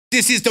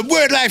This is the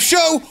Wordlife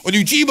show on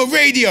Ujima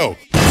Radio.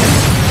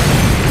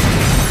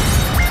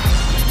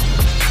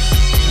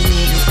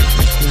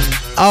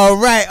 All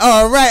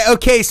right.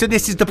 Okay, so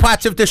this is the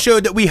part of the show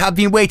that we have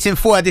been waiting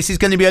for. This is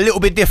going to be a little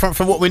bit different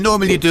from what we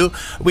normally do.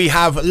 We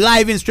have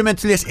live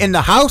instrumentalists in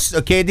the house.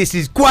 Okay, this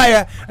is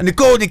Guire and the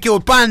Golden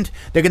Guild Band.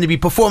 They're going to be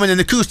performing an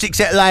acoustic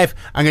set live.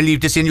 I'm going to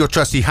leave this in your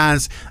trusty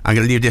hands. I'm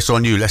going to leave this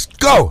on you. Let's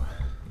go.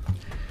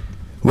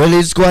 Well,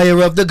 it's Guire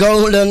of the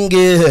Golden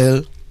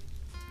Guild.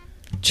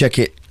 Check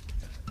it.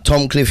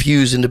 Tom Cliff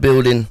Hughes in the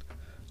building,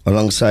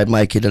 alongside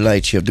Mikey the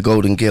Lightship of the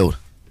Golden Guild.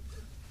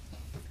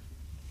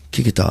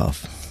 Kick it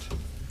off.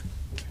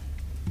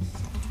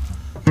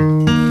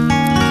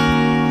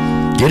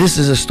 Yeah, this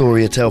is a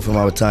story I tell from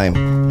our time.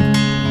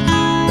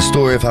 A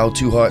story of how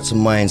two hearts and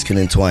minds can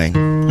entwine.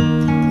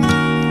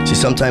 See,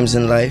 sometimes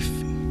in life,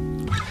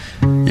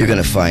 you're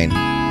gonna find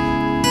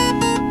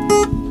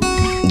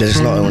that it's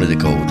not only the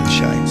gold that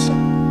shines.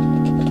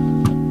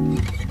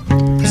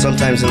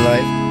 Sometimes in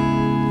life,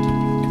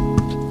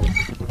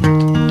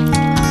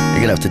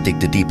 you're gonna have to dig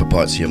the deeper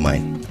parts of your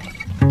mind.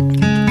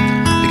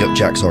 Pick up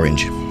Jack's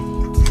Orange.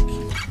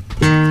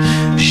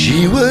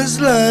 She was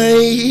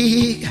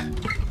like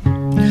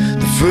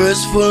the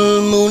first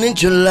full moon in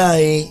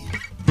July.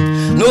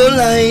 No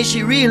lie,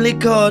 she really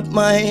caught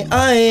my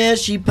eye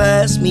as she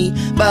passed me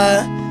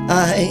by.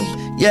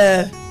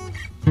 Yeah,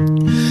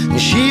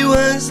 she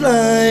was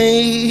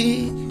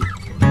like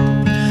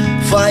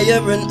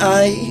fire and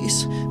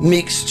ice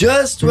mixed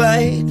just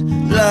right,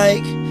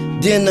 like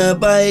dinner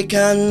by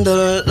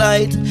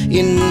candlelight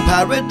in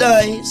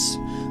paradise.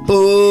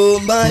 Oh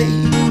my,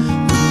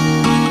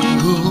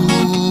 ooh,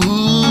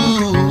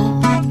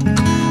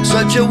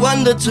 such a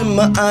wonder to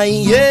my eye,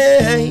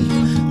 yeah.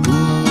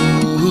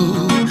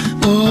 Ooh,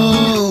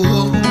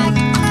 ooh,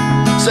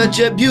 such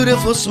a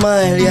beautiful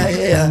smile,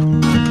 yeah.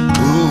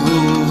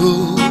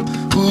 Ooh,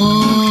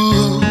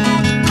 ooh,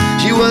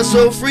 she was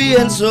so free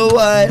and so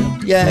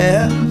wild,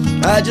 yeah.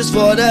 I just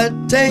thought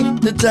I'd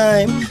take the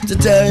time to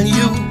tell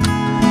you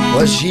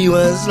what she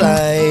was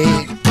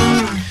like.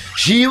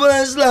 She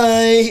was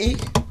like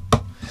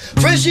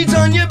fresh sheets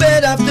on your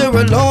bed after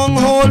a long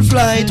haul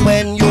flight.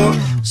 When you're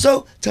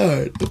so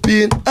tired of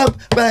being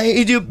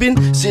upright, you've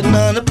been sitting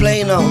on a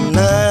plane all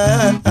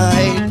night.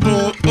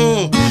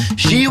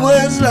 She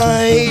was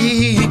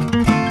like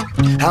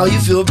how you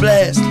feel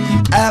blessed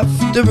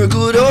after a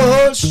good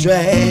old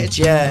stretch,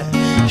 yeah.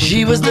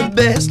 She was the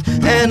best,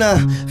 and I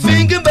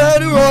think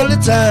about her all the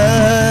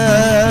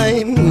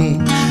time.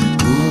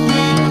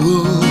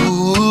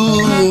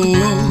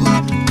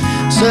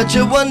 Such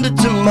a wonder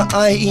to my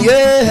eye,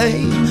 yeah.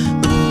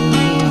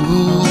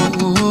 Ooh,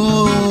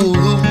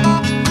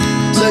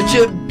 such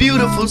a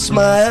beautiful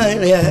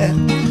smile, yeah.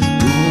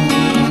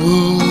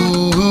 Ooh,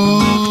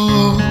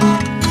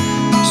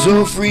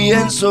 so free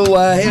and so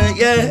wild,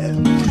 yeah.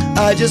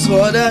 I just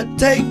thought I'd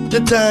take the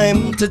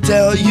time to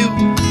tell you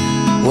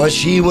what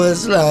she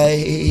was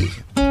like.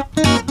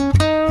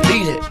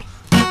 Beat it.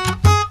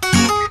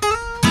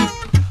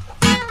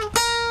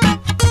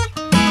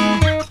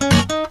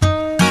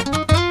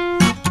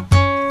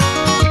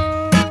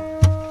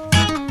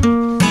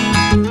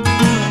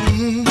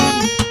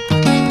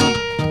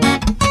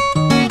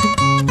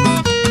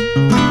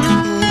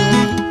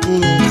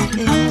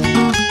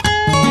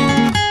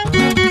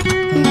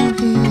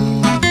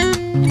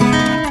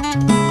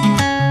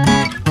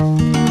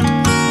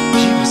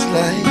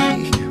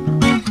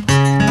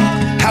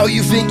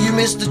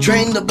 The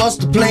train, the bus,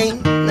 the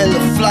plane, and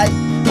the flight,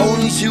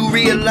 only to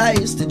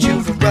realize that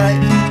you've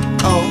arrived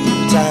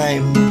on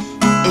time.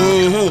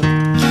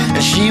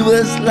 And she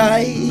was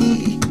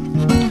like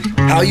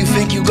how you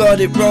think you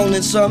got it wrong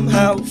and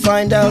somehow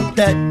find out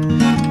that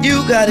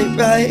you got it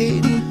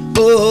right.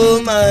 Oh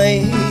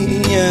my,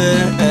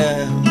 yeah.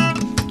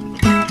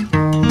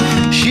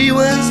 She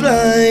was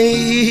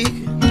like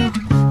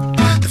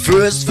the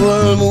first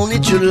full moon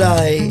in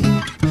July.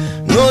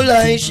 No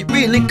lie, she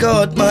really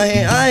caught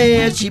my eye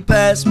as she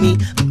passed me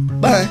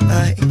by,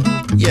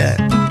 yeah.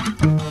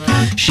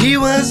 She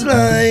was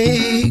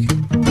like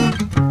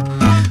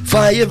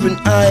fire and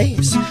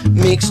ice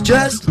mixed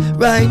just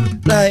right,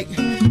 like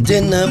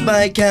dinner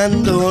by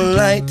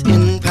candlelight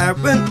in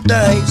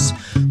paradise.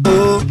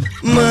 Oh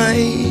my.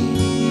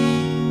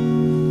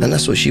 And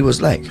that's what she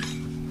was like.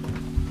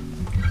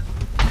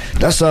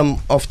 That's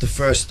off the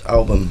first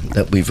album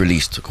that we've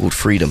released called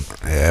Freedom.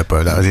 Yeah,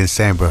 bro, that was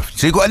insane, bro.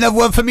 So you got another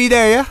one for me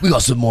there, yeah? We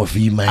got some more for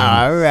you, man.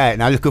 All right,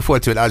 now looking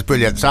forward to it. That was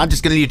brilliant. So I'm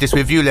just going to leave this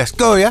with you. Let's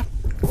go, yeah?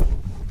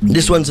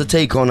 This one's a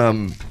take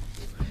on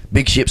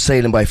Big Ship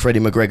Sailing by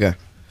Freddie McGregor.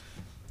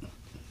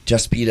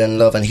 Just speed and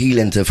love and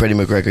healing to Freddie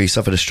McGregor. He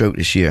suffered a stroke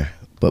this year,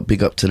 but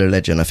big up to the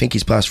legend. I think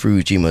he's passed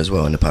through Ujima as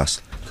well in the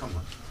past. Come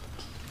on.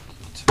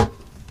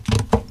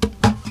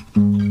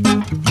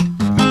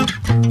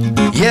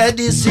 Yeah,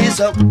 this is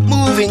a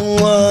moving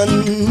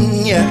one,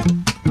 yeah.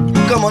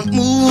 Come on,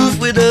 move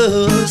with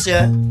us,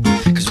 yeah.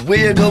 Cause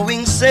we're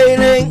going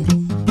sailing,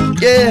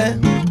 yeah.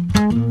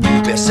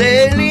 We're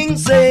sailing,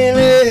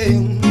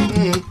 sailing.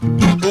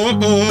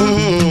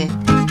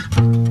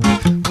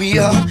 We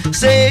are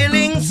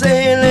sailing,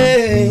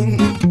 sailing.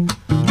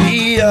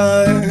 We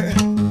are,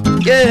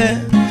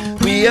 yeah,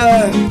 we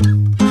are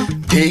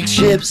big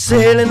ships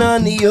sailing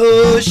on the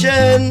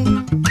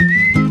ocean.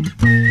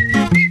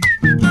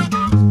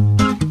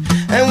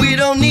 And we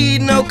don't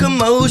need no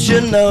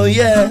commotion, no,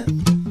 yeah.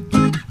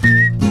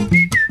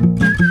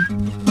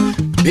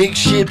 Big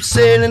ships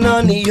sailing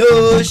on the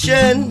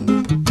ocean.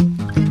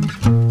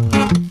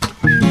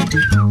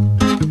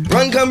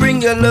 Run, come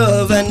bring your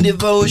love and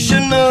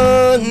devotion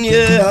on,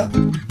 yeah.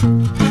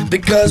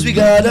 Because we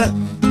got a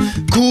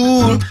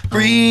cool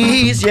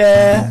breeze,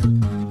 yeah.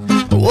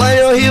 While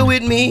you're here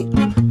with me,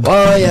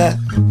 oh yeah.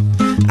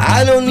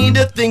 I don't need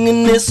a thing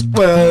in this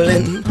world,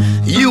 and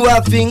you, I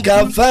think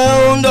I've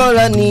found all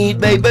I need,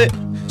 baby.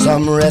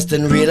 Some rest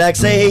and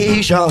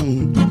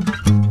relaxation.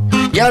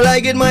 Yeah, I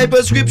get my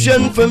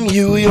prescription from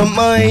you. You're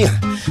my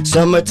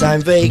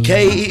summertime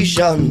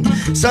vacation.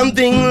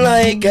 Something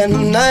like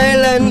an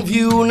island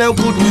view. Now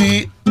could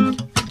we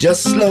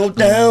just slow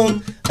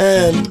down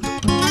and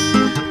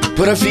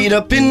put our feet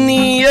up in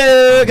the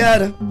air?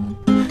 Got a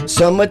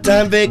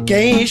summertime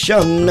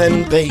vacation,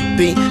 and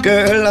baby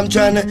girl, I'm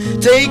trying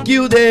to take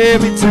you there.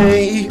 It's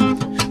a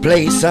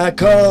place I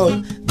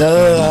call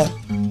the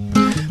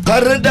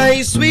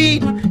Paradise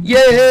Suite,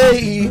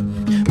 yeah.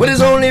 But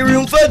there's only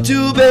room for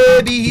two,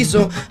 baby.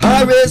 So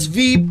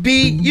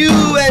RSVP, you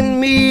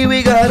and me.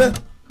 We got a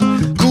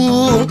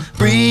cool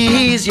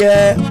breeze,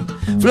 yeah.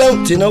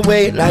 Floating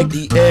away like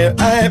the air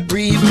I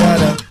breathe.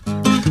 Got a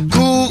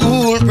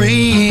cool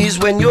breeze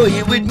when you're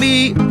here with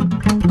me.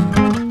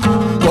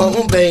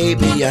 Oh,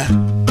 baby, yeah.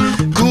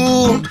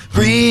 Cool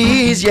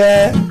breeze,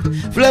 yeah.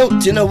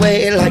 Floating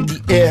away like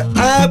the air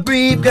I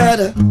breathe. Got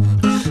a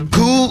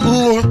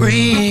cool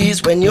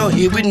breeze when you're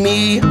here with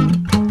me.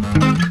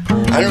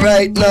 And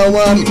right now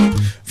I'm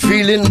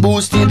feeling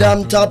boosted,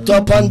 I'm topped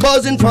up and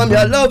buzzing from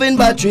your loving.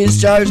 Batteries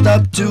charged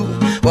up to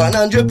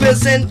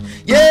 100%,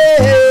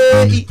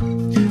 yeah.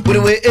 But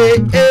the way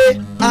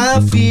I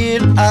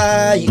feel,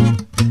 I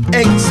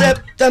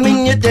except I'm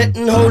in your debt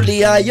and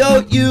holy I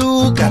owe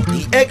you. Got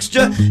the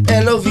extra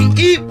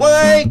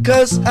L-O-V-E-Y,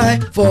 cause I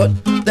thought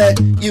that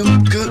you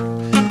could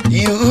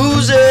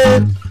use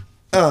it.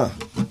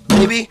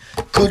 Maybe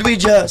could we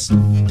just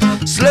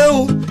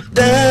slow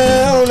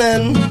down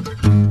and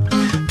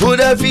put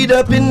our feet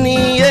up in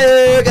the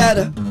air? Got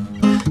a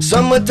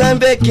summertime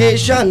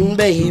vacation,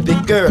 baby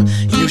girl.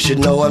 You should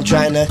know I'm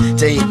trying to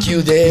take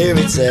you there.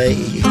 It's a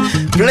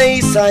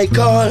place I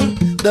call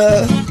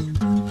the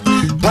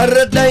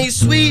Paradise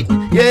Suite,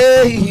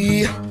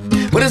 yeah.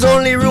 But there's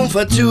only room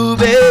for two,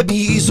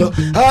 baby. So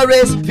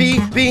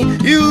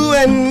RSVP, you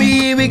and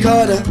me. We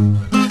got a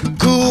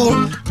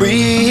cool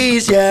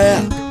breeze,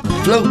 yeah.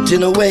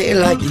 Floating away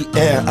like the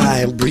air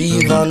I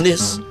breathe on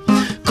this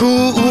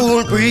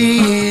cool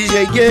breeze,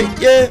 yeah, yeah,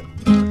 yeah.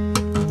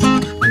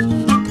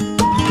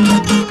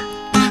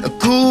 A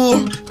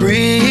cool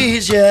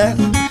breeze, yeah.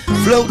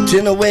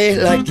 Floating away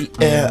like the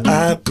air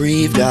I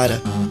breathe. Got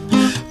a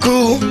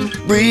cool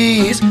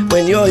breeze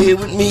when you're here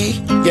with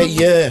me, yeah,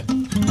 yeah.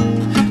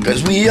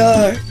 Cause we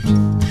are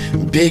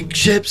big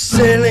ships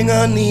sailing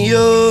on the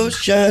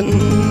ocean.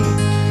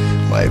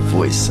 My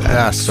voice,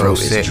 that's so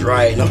sick.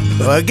 Drying up.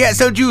 Well, get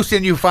some juice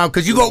in you, fam,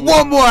 because you got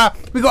one more.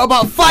 We got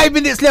about 5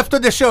 minutes left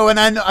of the show, and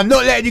I'm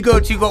not letting you go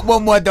till you got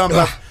one more done.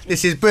 But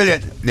this is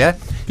brilliant. Yeah,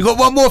 you got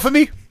one more for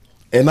me?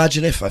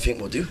 Imagine if, I think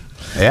we'll do.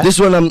 Yeah.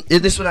 This one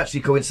actually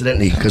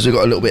coincidentally, because we've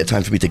got a little bit of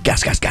time for me to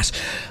gas.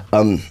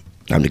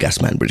 I'm the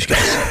gas man, British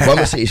gas. Well,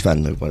 I'm a Cities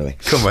fan, though, by the way.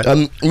 Come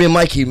on. Me and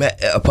Mikey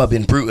met at a pub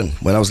in Bruton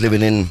when I was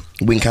living in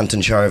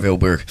Wincanton,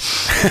 Shirevilleburg.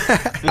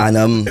 And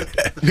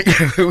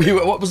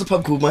what was the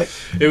pub called, Mike?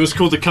 It was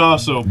called the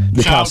Castle.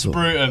 The Castle.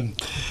 Bruton.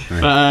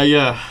 Right.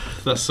 Yeah,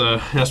 that's where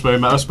we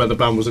met. That's where the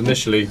band was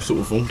initially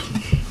sort of formed.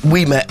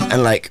 We met,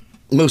 and like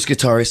most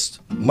guitarists,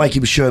 Mikey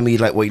was showing me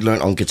like what he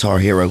learnt on Guitar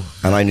Hero,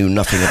 and I knew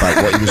nothing about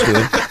what he was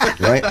doing.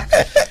 Right?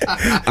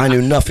 I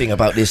knew nothing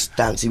about this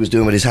dance he was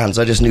doing with his hands.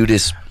 I just knew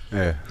this.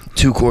 Yeah.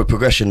 2-chord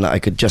progression that I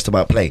could just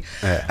about play,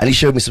 and he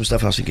showed me some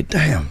stuff, and I was thinking,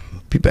 damn,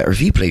 it'd be better if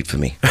he played for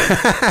me.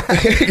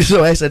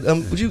 So I said,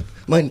 would you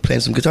mind playing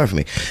some guitar for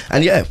me?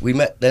 And yeah, we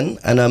met then,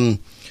 and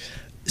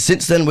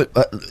since then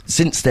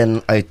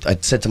I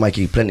said to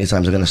Mikey plenty of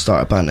times, I'm going to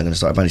start a band. He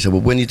said,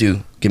 well, when you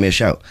do, give me a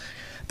shout.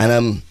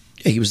 And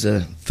yeah, he was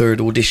the third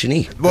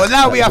auditionee. Well,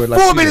 now we have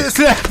 4 minutes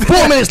left.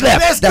 4 minutes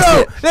left. Let's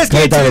go. Let's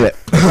get to it.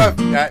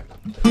 Yeah.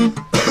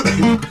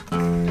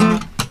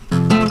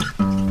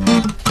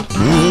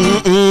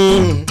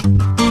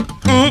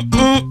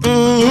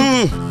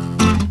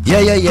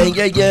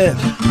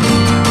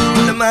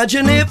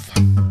 Imagine if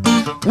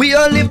we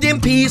all lived in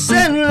peace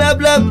and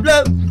love,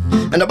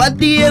 and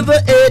nobody ever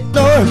ate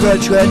nor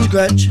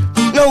grudge.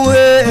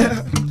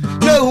 Nowhere.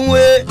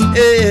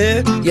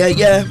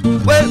 Yeah.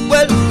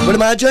 Well,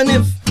 imagine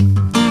if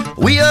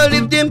we all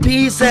lived in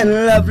peace and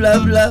love,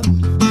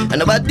 and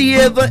nobody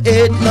ever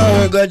ate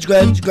nor grudge.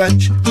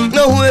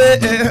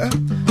 Nowhere.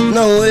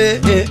 No way.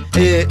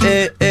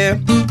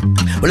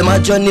 Well,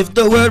 imagine if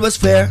the world was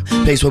fair,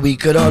 place where we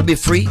could all be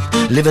free,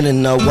 living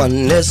in our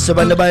oneness,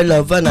 surrounded by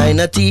love and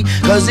unity.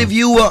 Cause if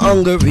you were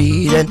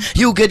hungry, then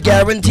you could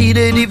guarantee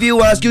that if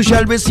you ask, you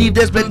shall receive.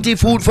 There's plenty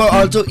food for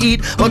all to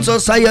eat, but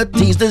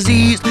society's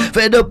diseased,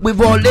 fed up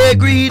with all their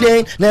greed.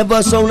 Ain't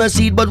never sown a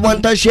seed, but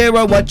want to share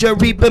of what you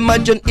reap.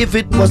 Imagine if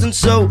it wasn't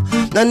so,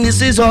 and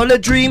this is all a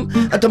dream.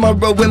 And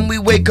tomorrow when we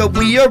wake up,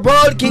 we are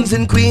all kings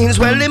and queens.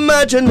 Well,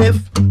 imagine if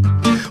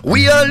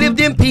we all lived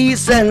in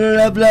peace and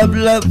love, love,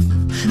 love.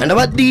 And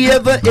nobody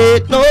ever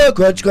ate no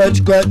grudge,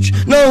 grudge, grudge.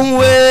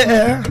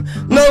 Nowhere,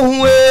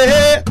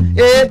 nowhere.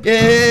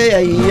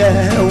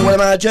 Well,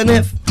 imagine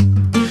if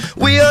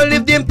we all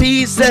lived in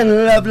peace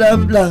and love,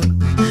 love, love.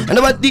 And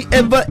nobody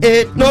ever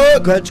ate no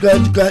grudge,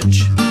 grudge,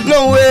 grudge.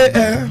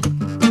 Nowhere,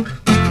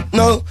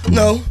 no,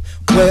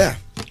 nowhere.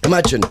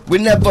 Imagine, we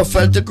never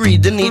felt the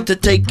greed, the need to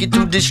take it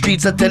to the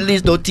streets. I tell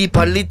these dirty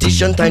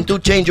politicians, time to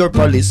change your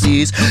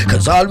policies.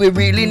 Cause all we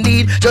really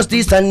need,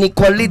 justice and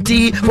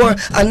equality for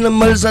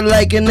animals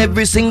alike and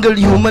every single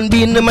human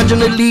being.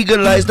 Imagine it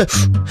legalized,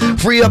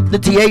 free up the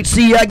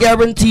THC. I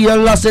guarantee a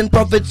loss in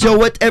profit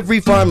show at every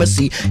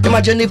pharmacy.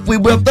 Imagine if we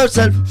worked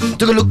ourselves,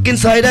 took a look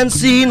inside and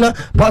seen a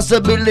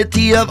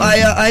possibility of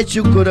higher heights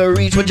you could have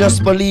reached. But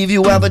just believe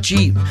you have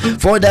achieved,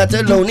 for that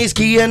alone is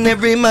key. And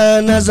every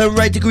man has a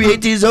right to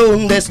create his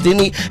own destiny.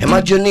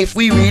 Imagine if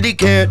we really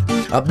cared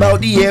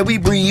about the air we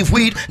breathe.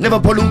 We'd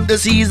never pollute the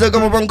seas or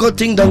go around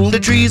cutting down the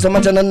trees.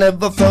 Imagine I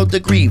never felt the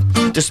grief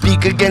to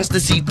speak against the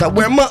seat. I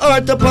wear my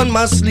heart upon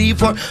my sleeve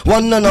for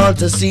one and all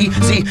to see.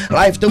 See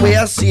life the way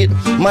I see it,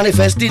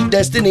 manifested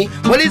destiny.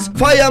 Well, it's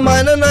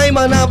fireman and I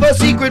man have a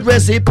secret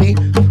recipe.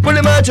 Well,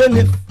 imagine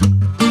if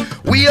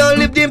we all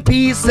lived in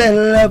peace and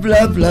love,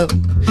 love, love.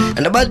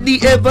 And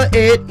nobody ever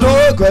ate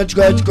no grudge,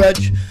 grudge,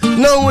 grudge.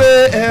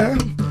 Nowhere,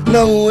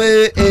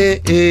 nowhere.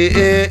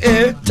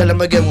 Tell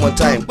them again one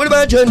time. What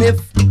imagine if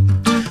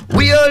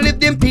we all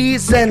lived in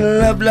peace and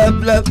love,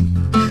 love, love.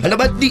 And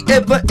nobody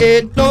ever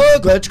ate no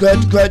grudge,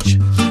 grudge, grudge.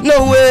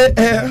 Nowhere,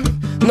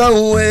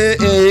 nowhere.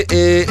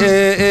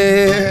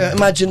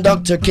 Imagine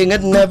Dr. King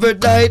had never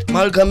died,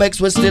 Malcolm X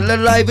was still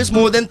alive. It's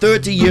more than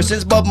 30 years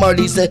since Bob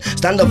Marley said,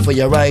 stand up for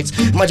your rights.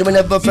 Imagine we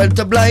never felt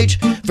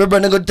obliged for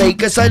brother could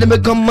take a side and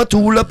become a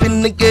tool up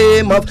in the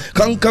game of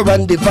conquer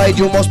and divide.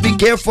 You must be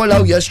careful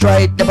how you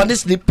stride up on the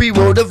slippery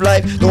road of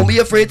life. Don't be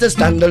afraid to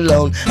stand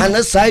alone, and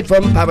aside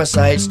from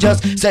parasites,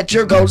 just set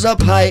your goals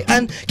up high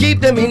and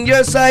keep them in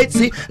your sight.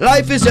 See,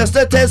 life is just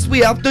a test, we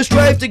have to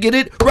strive to get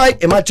it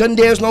right. Imagine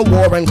there's no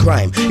war and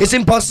crime, it's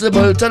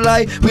impossible to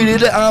lie. We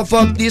did it half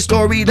of the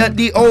story that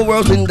the whole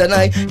world's been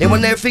denied. They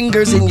want their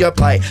fingers in your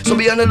pie, so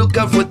be on the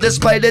lookout for the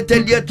spy. They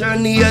tell you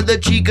turn the other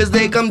cheek, cause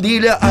they come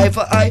deal you eye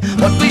for eye.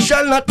 But we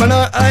shall not run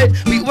our hide,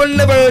 we will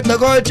never hurt the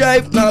girl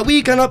jive. Now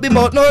we cannot be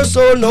bought nor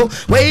sold, no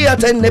way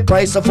at any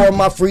price. So for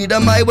my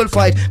freedom I will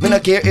fight, me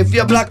not care if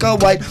you're black or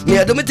white. Me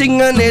I do me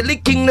thing and nearly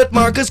king that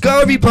Marcus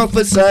Garvey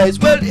prophesies.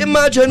 Well,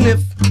 imagine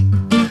if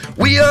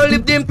we all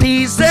lived in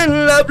peace and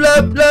love,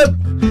 love, love.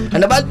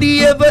 And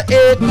nobody ever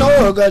ate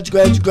no grudge,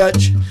 grudge,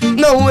 grudge.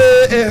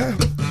 Nowhere,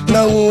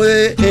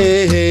 nowhere.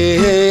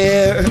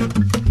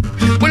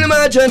 Well,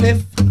 imagine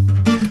if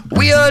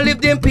we all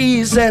lived in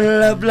peace and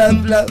love,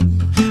 love, love.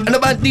 And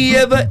nobody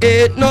ever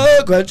ate no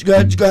grudge,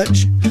 grudge,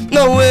 grudge.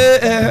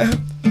 Nowhere,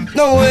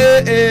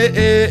 nowhere.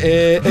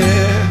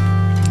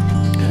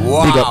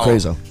 Wow. Big up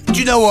Krazy. Do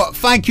you know what?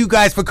 Thank you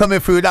guys for coming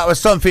through. That was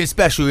something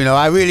special, you know.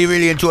 I really,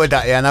 really enjoyed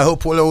that, yeah, and I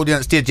hope all the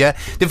audience did, yeah.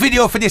 The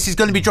video for this is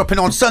going to be dropping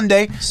on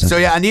Sunday, so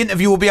yeah, and the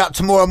interview will be out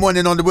tomorrow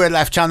morning on the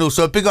Wordlife channel.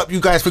 So big up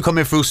you guys for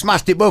coming through.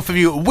 Smashed it, both of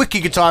you,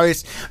 wicked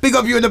guitarists. Big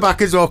up you in the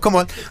back as well. Come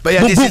on, but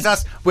yeah, this is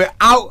us. We're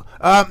out.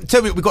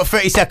 Tell me, we've got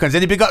 30 seconds.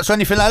 Any big ups or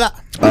anything like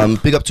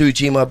that? Big up to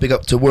Ujima, big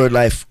up to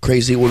Wordlife,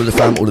 Krazy, all of the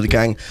fam, all of the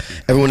gang,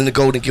 everyone in the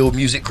Golden Guild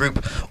music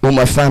group, all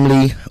my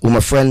family, all my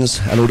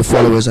friends, and all the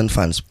followers and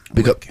fans.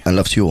 Big up and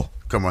love to you all.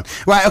 Come on.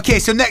 Right, okay,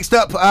 so next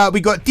up,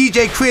 we got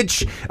DJ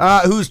Krazy,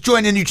 who's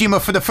joining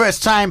Ujima for the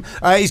first time.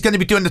 He's going to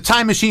be doing the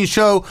Time Machine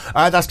show.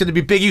 That's going to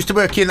be big. He used to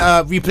work in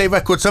Replay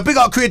Records. So big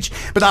up Krazy,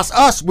 but that's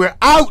us. We're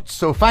out.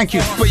 So thank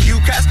you. But you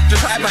cats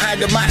just hide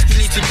behind the mask.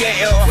 You need to get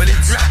it off.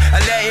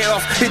 I let it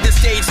off. Hit the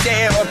stage,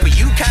 stay it off. But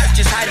you cats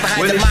just hide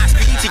behind the mask.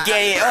 You need to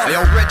get it off.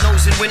 Yo, red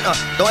nose in winter.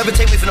 Don't ever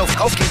take me for no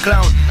fucking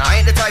clown. I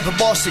ain't the type of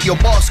boss that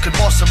your boss could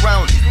boss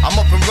around. I'm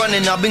up and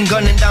running. I've been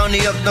gunning down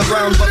the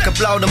underground. Bucket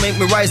blow to make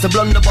me rise the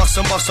blunderbuss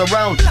and boss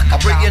around. I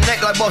break your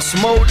neck like boss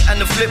mode and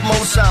the flip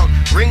mode sound.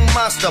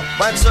 Ringmaster,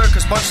 band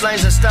circus,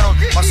 punchlines astound.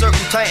 My circle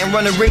tight and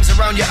running rings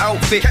around your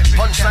outfit.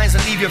 Punchlines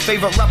and leave your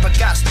favorite rapper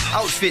gassed.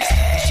 Outfits.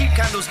 Cheap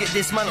candles get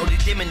dismantled, they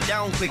dimming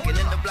down quick. And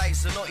then the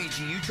lights are not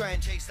easy. You try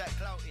and chase that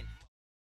clout in.